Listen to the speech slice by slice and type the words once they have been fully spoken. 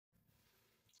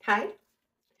Hi.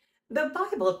 The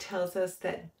Bible tells us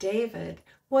that David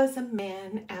was a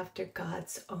man after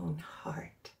God's own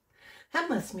heart. That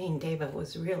must mean David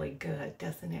was really good,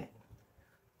 doesn't it?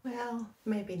 Well,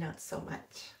 maybe not so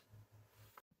much.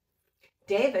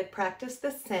 David practiced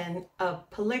the sin of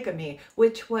polygamy,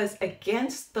 which was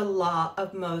against the law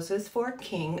of Moses for a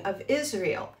king of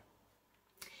Israel.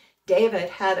 David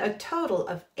had a total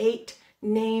of 8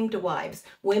 named wives,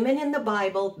 women in the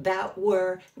Bible that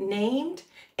were named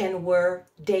and were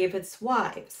David's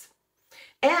wives.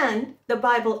 And the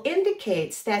Bible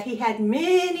indicates that he had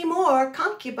many more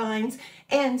concubines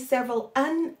and several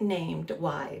unnamed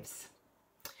wives.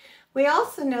 We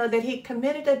also know that he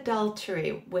committed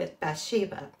adultery with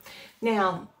Bethsheba.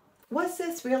 Now, was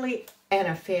this really an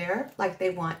affair like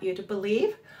they want you to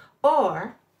believe?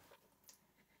 Or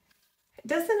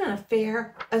doesn't an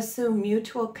affair assume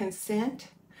mutual consent?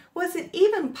 Was it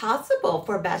even possible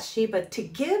for Bathsheba to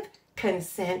give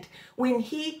consent when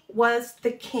he was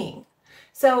the king?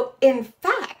 So, in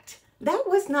fact, that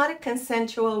was not a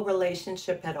consensual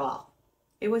relationship at all.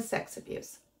 It was sex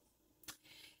abuse.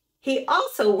 He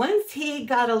also, once he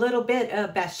got a little bit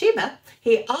of Bathsheba,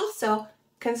 he also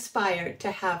conspired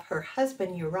to have her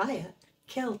husband Uriah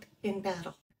killed in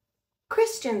battle.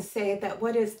 Christians say that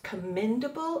what is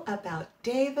commendable about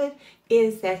David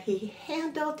is that he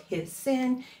handled his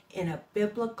sin in a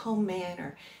biblical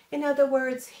manner. In other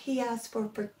words, he asked for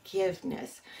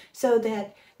forgiveness so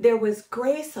that there was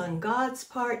grace on God's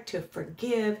part to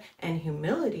forgive and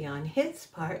humility on his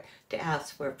part to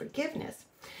ask for forgiveness.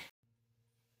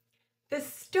 The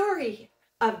story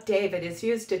of David is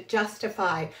used to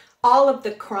justify all of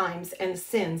the crimes and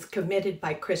sins committed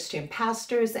by Christian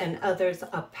pastors and others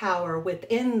of power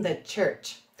within the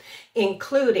church,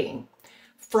 including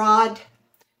fraud,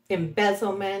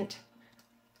 embezzlement,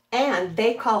 and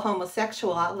they call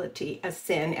homosexuality a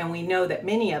sin, and we know that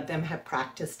many of them have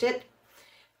practiced it,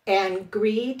 and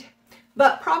greed,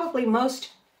 but probably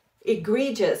most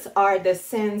egregious are the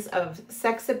sins of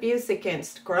sex abuse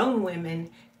against grown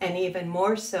women and even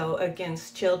more so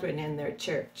against children in their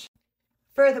church.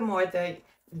 Furthermore,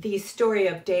 the story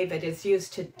of David is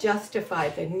used to justify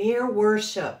the near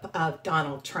worship of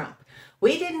Donald Trump.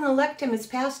 We didn't elect him as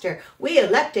pastor. We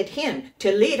elected him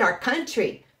to lead our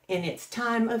country in its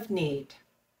time of need.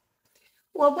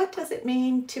 Well, what does it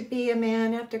mean to be a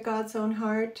man after God's own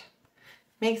heart?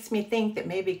 Makes me think that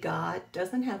maybe God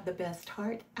doesn't have the best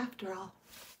heart after all.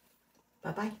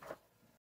 Bye-bye.